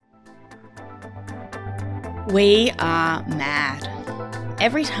We are mad.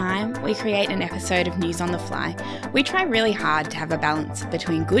 Every time we create an episode of News on the Fly, we try really hard to have a balance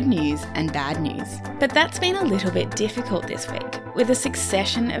between good news and bad news. But that's been a little bit difficult this week, with a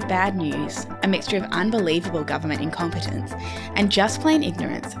succession of bad news, a mixture of unbelievable government incompetence, and just plain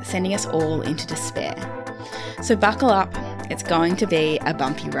ignorance sending us all into despair. So buckle up, it's going to be a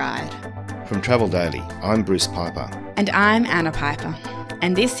bumpy ride. From Travel Daily, I'm Bruce Piper. And I'm Anna Piper,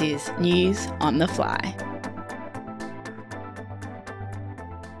 and this is News on the Fly.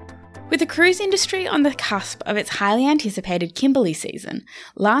 With the cruise industry on the cusp of its highly anticipated Kimberley season,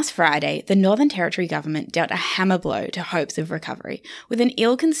 last Friday the Northern Territory government dealt a hammer blow to hopes of recovery with an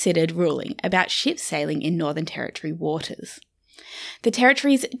ill-considered ruling about ships sailing in Northern Territory waters. The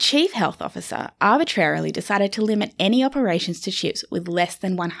Territory's Chief Health Officer arbitrarily decided to limit any operations to ships with less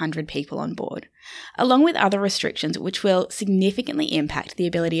than 100 people on board, along with other restrictions which will significantly impact the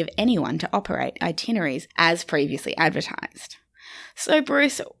ability of anyone to operate itineraries as previously advertised. So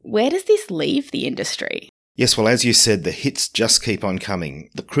Bruce, where does this leave the industry? Yes, well, as you said, the hits just keep on coming.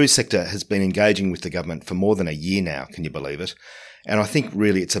 The cruise sector has been engaging with the government for more than a year now, can you believe it? And I think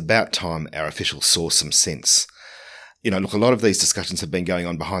really it's about time our officials saw some sense. Look, a lot of these discussions have been going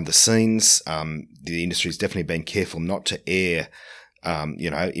on behind the scenes. The industry's definitely been careful not to air,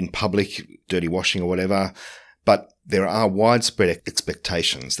 in public, dirty washing or whatever. But there are widespread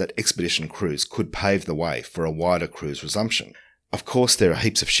expectations that Expedition Cruise could pave the way for a wider cruise resumption. Of course, there are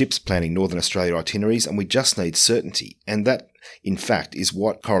heaps of ships planning Northern Australia itineraries, and we just need certainty. And that, in fact, is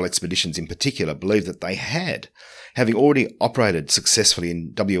what Coral Expeditions in particular believed that they had, having already operated successfully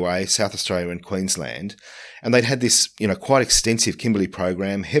in WA, South Australia and Queensland. And they'd had this, quite extensive Kimberley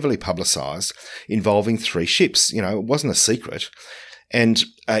program, heavily publicised, involving 3 ships. It wasn't a secret. And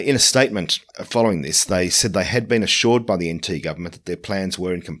in a statement following this, they said they had been assured by the NT government that their plans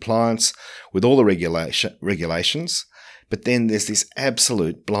were in compliance with all the regulations. But then there's this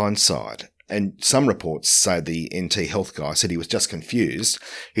absolute blindside. And some reports say the NT health guy said he was just confused.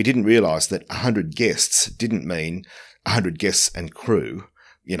 He didn't realise that 100 guests didn't mean 100 guests and crew.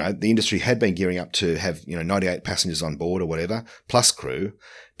 The industry had been gearing up to have, 98 passengers on board or whatever, plus crew.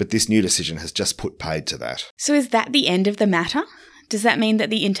 But this new decision has just put paid to that. So is that the end of the matter? Does that mean that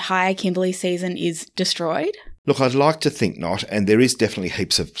the entire Kimberley season is destroyed? Look, I'd like to think not, and there is definitely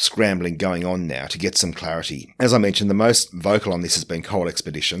heaps of scrambling going on now to get some clarity. As I mentioned, the most vocal on this has been Coral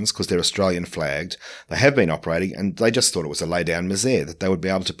Expeditions because they're Australian flagged. They have been operating, and they just thought it was a lay-down misère, that they would be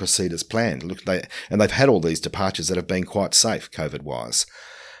able to proceed as planned. Look, they've had all these departures that have been quite safe, COVID-wise.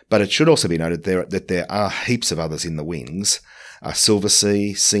 But it should also be noted that there are heaps of others in the wings.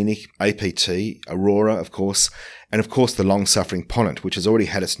 Silversea, Scenic, APT, Aurora, of course, and of course the long-suffering Ponant, which has already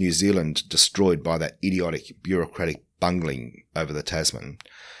had its New Zealand destroyed by that idiotic bureaucratic bungling over the Tasman.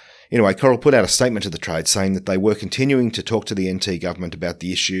 Anyway, Coral put out a statement to the trade saying that they were continuing to talk to the NT government about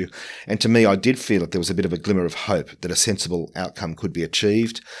the issue, and to me I did feel that there was a bit of a glimmer of hope that a sensible outcome could be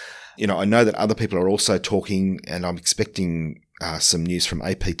achieved. I know that other people are also talking, and I'm expecting some news from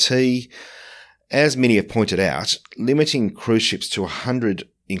APT. As many have pointed out, limiting cruise ships to 100,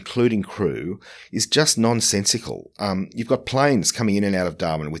 including crew, is just nonsensical. You've got planes coming in and out of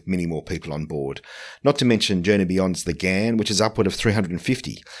Darwin with many more people on board. Not to mention Journey Beyond's the Ghan, which is upward of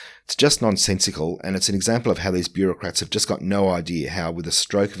 350. It's just nonsensical, and it's an example of how these bureaucrats have just got no idea how, with a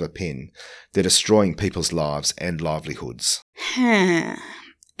stroke of a pen, they're destroying people's lives and livelihoods.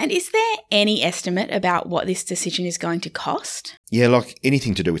 And is there any estimate about what this decision is going to cost? Yeah, like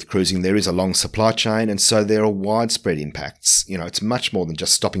anything to do with cruising, there is a long supply chain, and so there are widespread impacts. It's much more than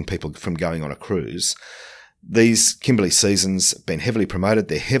just stopping people from going on a cruise. These Kimberley seasons have been heavily promoted.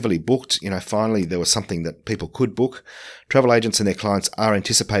 They're heavily booked. Finally, there was something that people could book. Travel agents and their clients are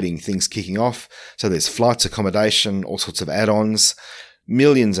anticipating things kicking off. So there's flights, accommodation, all sorts of add-ons.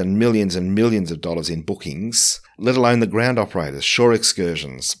 Millions and millions and millions of dollars in bookings, let alone the ground operators, shore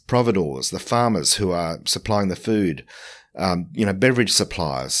excursions, providores, the farmers who are supplying the food, beverage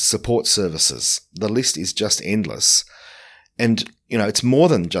suppliers, support services. The list is just endless. And, it's more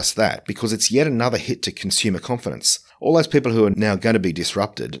than just that because it's yet another hit to consumer confidence. All those people who are now going to be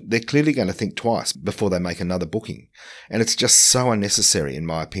disrupted, they're clearly going to think twice before they make another booking. And it's just so unnecessary, in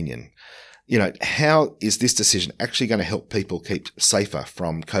my opinion. How is this decision actually going to help people keep safer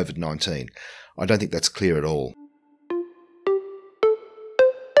from COVID-19? I don't think that's clear at all.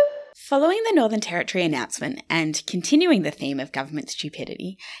 Following the Northern Territory announcement and continuing the theme of government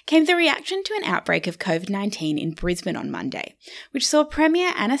stupidity came the reaction to an outbreak of COVID-19 in Brisbane on Monday, which saw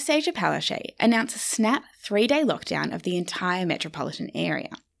Premier Anastasia Palaszczuk announce a snap 3-day lockdown of the entire metropolitan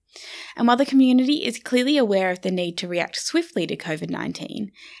area. And while the community is clearly aware of the need to react swiftly to COVID-19,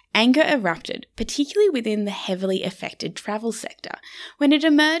 anger erupted, particularly within the heavily affected travel sector, when it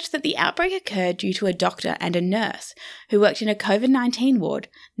emerged that the outbreak occurred due to a doctor and a nurse who worked in a COVID-19 ward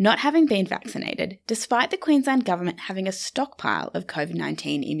not having been vaccinated, despite the Queensland Government having a stockpile of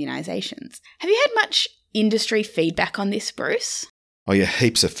COVID-19 immunisations. Have you had much industry feedback on this, Bruce? Oh yeah,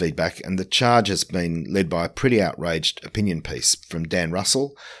 heaps of feedback, and the charge has been led by a pretty outraged opinion piece from Dan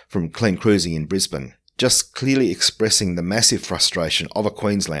Russell from Clean Cruising in Brisbane, just clearly expressing the massive frustration of a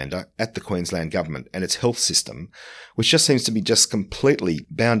Queenslander at the Queensland Government and its health system, which just seems to be just completely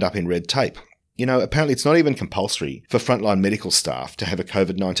bound up in red tape. You know, apparently it's not even compulsory for frontline medical staff to have a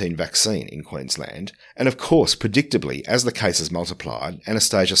COVID-19 vaccine in Queensland. And of course, predictably, as the cases multiplied,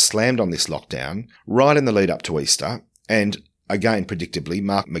 Anastasia slammed on this lockdown right in the lead up to Easter, and again, predictably,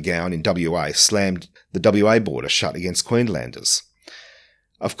 Mark McGowan in WA slammed the WA border shut against Queenslanders.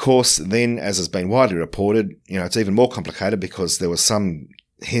 Of course, then, as has been widely reported, it's even more complicated because there was some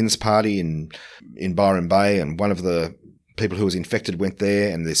hens party in Byron Bay, and one of the people who was infected went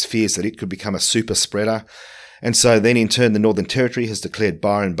there, and there's fears that it could become a super spreader. And so then in turn the Northern Territory has declared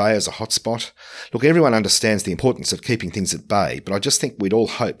Byron Bay as a hotspot. Look, everyone understands the importance of keeping things at bay, but I just think we'd all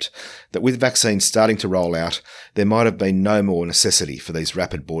hoped that with vaccines starting to roll out, there might have been no more necessity for these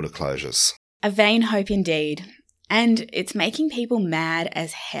rapid border closures. A vain hope indeed. And it's making people mad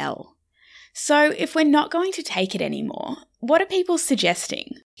as hell. So if we're not going to take it anymore, what are people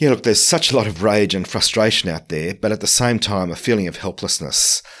suggesting? Yeah, look, there's such a lot of rage and frustration out there, but at the same time a feeling of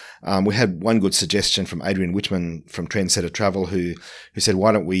helplessness. We had one good suggestion from Adrian Whitman from Trendsetter Travel who said,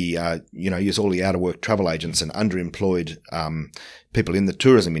 why don't we, use all the out-of-work travel agents and underemployed people in the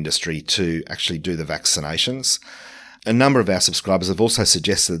tourism industry to actually do the vaccinations. A number of our subscribers have also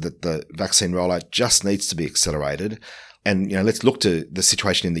suggested that the vaccine rollout just needs to be accelerated. And, let's look to the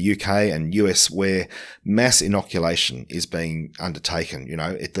situation in the UK and US where mass inoculation is being undertaken,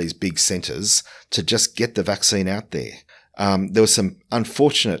 at these big centres to just get the vaccine out there. There was some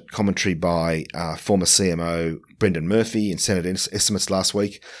unfortunate commentary by former CMO Brendan Murphy in Senate estimates last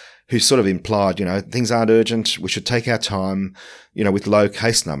week, who sort of implied, things aren't urgent, we should take our time, with low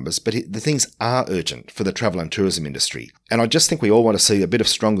case numbers, but the things are urgent for the travel and tourism industry. And I just think we all want to see a bit of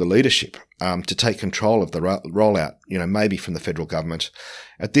stronger leadership to take control of the rollout, maybe from the federal government.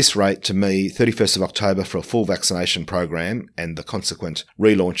 At this rate, to me, 31st of October for a full vaccination program and the consequent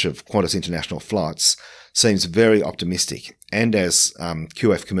relaunch of Qantas international flights seems very optimistic. And as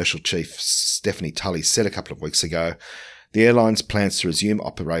QF Commercial Chief Stephanie Tully said a couple of weeks ago, the airline's plans to resume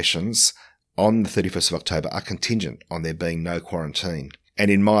operations on the 31st of October are contingent on there being no quarantine.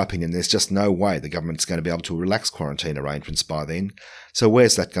 And in my opinion, there's just no way the government's going to be able to relax quarantine arrangements by then. So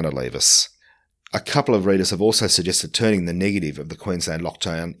where's that going to leave us? A couple of readers have also suggested turning the negative of the Queensland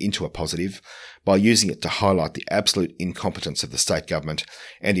lockdown into a positive by using it to highlight the absolute incompetence of the state government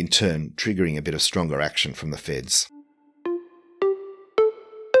and in turn triggering a bit of stronger action from the feds.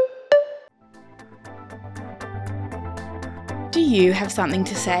 Do you have something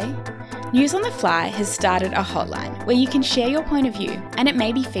to say? News on the Fly has started a hotline where you can share your point of view and it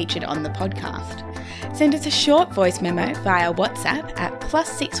may be featured on the podcast. Send us a short voice memo via WhatsApp at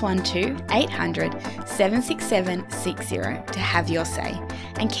 +612 800 767 60 to have your say,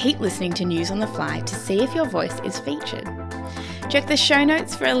 and keep listening to News on the Fly to see if your voice is featured. Check the show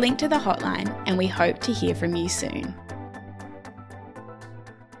notes for a link to the hotline, and we hope to hear from you soon.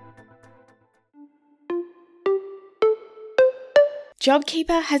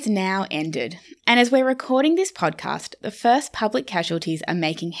 JobKeeper has now ended, and as we're recording this podcast, the first public casualties are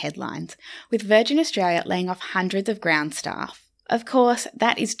making headlines, with Virgin Australia laying off hundreds of ground staff. Of course,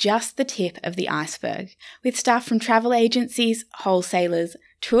 that is just the tip of the iceberg, with staff from travel agencies, wholesalers,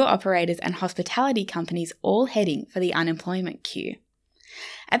 tour operators and hospitality companies all heading for the unemployment queue.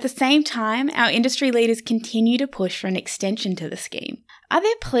 At the same time, our industry leaders continue to push for an extension to the scheme. Are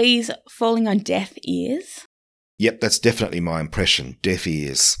their pleas falling on deaf ears? Yep, that's definitely my impression, deaf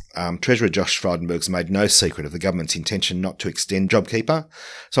ears. Treasurer Josh Frydenberg's made no secret of the government's intention not to extend JobKeeper,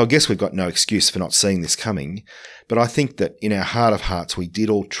 so I guess we've got no excuse for not seeing this coming, but I think that in our heart of hearts we did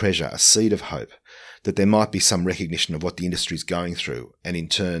all treasure a seed of hope that there might be some recognition of what the industry's going through and in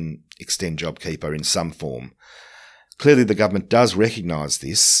turn extend JobKeeper in some form. Clearly the government does recognise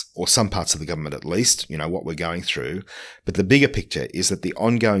this, or some parts of the government at least, what we're going through, but the bigger picture is that the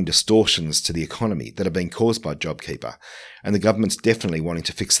ongoing distortions to the economy that are being caused by JobKeeper, and the government's definitely wanting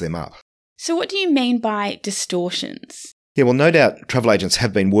to fix them up. So what do you mean by distortions? Yeah, well, no doubt travel agents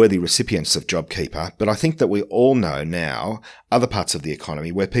have been worthy recipients of JobKeeper, but I think that we all know now other parts of the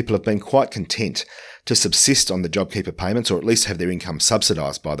economy where people have been quite content to subsist on the JobKeeper payments or at least have their income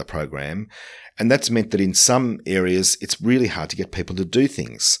subsidised by the program. And that's meant that in some areas it's really hard to get people to do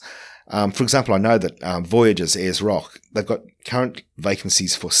things. For example, I know that Voyager's Ayers Rock, they've got current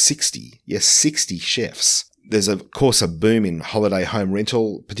vacancies for 60 chefs. There's, of course, a boom in holiday home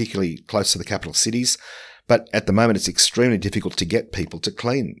rental, particularly close to the capital cities. But at the moment, it's extremely difficult to get people to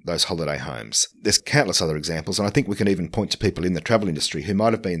clean those holiday homes. There's countless other examples, and I think we can even point to people in the travel industry who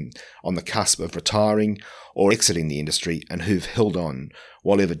might have been on the cusp of retiring or exiting the industry and who've held on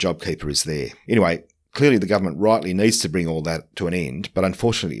while ever JobKeeper is there. Anyway, clearly the government rightly needs to bring all that to an end, but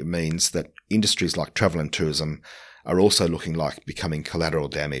unfortunately it means that industries like travel and tourism are also looking like becoming collateral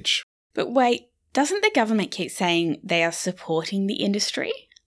damage. But wait, doesn't the government keep saying they are supporting the industry?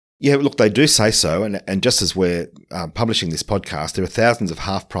 Yeah, look, they do say so, and just as we're publishing this podcast, there are thousands of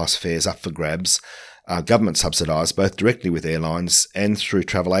half-price fares up for grabs, government subsidised, both directly with airlines and through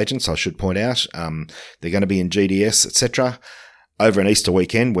travel agents, I should point out. They're going to be in GDS, etc., over an Easter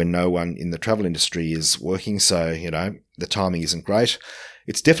weekend when no one in the travel industry is working, so, the timing isn't great.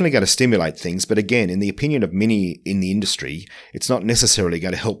 It's definitely going to stimulate things, but again, in the opinion of many in the industry, it's not necessarily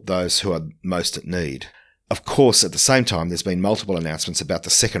going to help those who are most at need. Of course, at the same time, there's been multiple announcements about the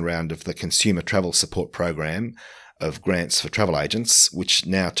second round of the Consumer Travel Support Program of grants for travel agents, which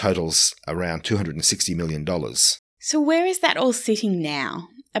now totals around $260 million. So where is that all sitting now?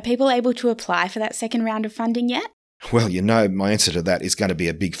 Are people able to apply for that second round of funding yet? Well, my answer to that is going to be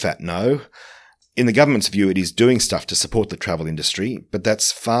a big fat no. In the government's view, it is doing stuff to support the travel industry, but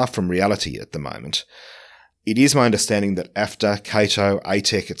that's far from reality at the moment. It is my understanding that AFTA, Cato,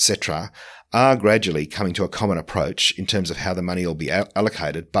 ATEC, etc. are gradually coming to a common approach in terms of how the money will be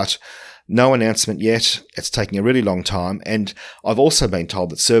allocated, but no announcement yet. It's taking a really long time, and I've also been told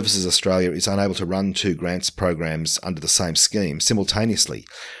that Services Australia is unable to run two grants programs under the same scheme simultaneously.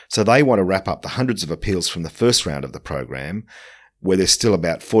 So they want to wrap up the hundreds of appeals from the first round of the program, where there's still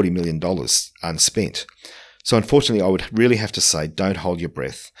about $40 million unspent. So unfortunately, I would really have to say, don't hold your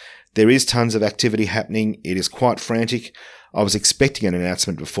breath. There is tons of activity happening. It is quite frantic. I was expecting an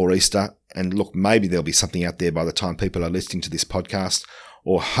announcement before Easter, and look, maybe there'll be something out there by the time people are listening to this podcast,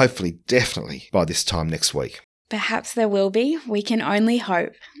 or hopefully, definitely, by this time next week. Perhaps there will be. We can only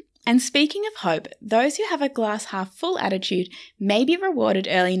hope. And speaking of hope, those who have a glass half full attitude may be rewarded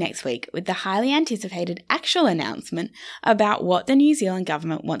early next week with the highly anticipated actual announcement about what the New Zealand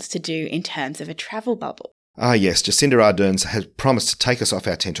government wants to do in terms of a travel bubble. Ah yes, Jacinda Ardern has promised to take us off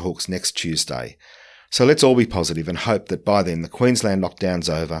our tenterhooks next Tuesday. So let's all be positive and hope that by then the Queensland lockdown's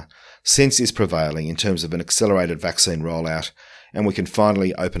over, sense is prevailing in terms of an accelerated vaccine rollout, and we can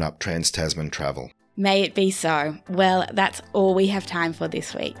finally open up trans-Tasman travel. May it be so. Well, that's all we have time for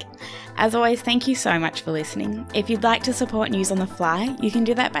this week. As always, thank you so much for listening. If you'd like to support News on the Fly, you can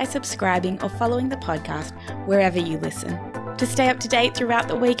do that by subscribing or following the podcast wherever you listen. To stay up to date throughout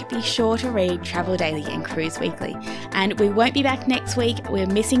the week, be sure to read Travel Daily and Cruise Weekly. And we won't be back next week. We're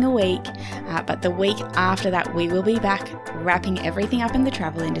missing a week. But the week after that, we will be back wrapping everything up in the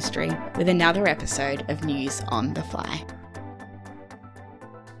travel industry with another episode of News on the Fly.